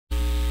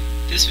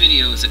This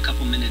video is a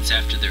couple minutes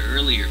after the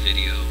earlier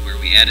video where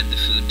we added the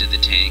food to the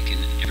tank and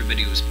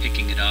everybody was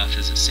picking it off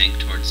as it sank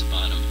towards the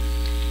bottom.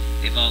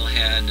 They've all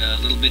had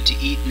a little bit to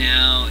eat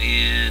now,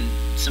 and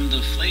some of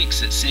the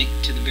flakes that sank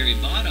to the very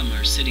bottom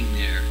are sitting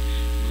there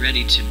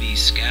ready to be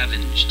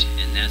scavenged,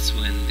 and that's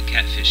when the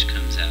catfish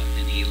comes out,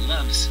 and he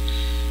loves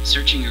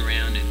searching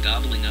around and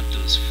gobbling up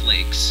those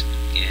flakes,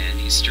 and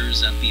he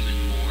stirs up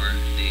even more.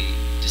 They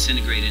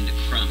disintegrate into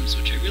crumbs,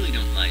 which I really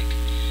don't like.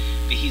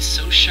 But he's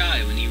so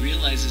shy. When he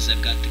realizes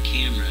I've got the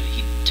camera,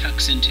 he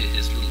tucks into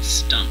his little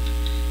stump,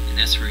 and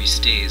that's where he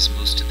stays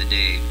most of the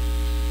day.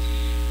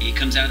 He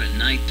comes out at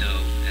night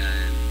though,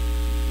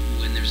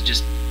 when there's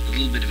just a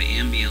little bit of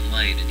ambient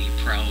light, and he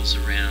prowls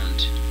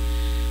around.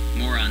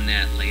 More on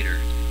that later.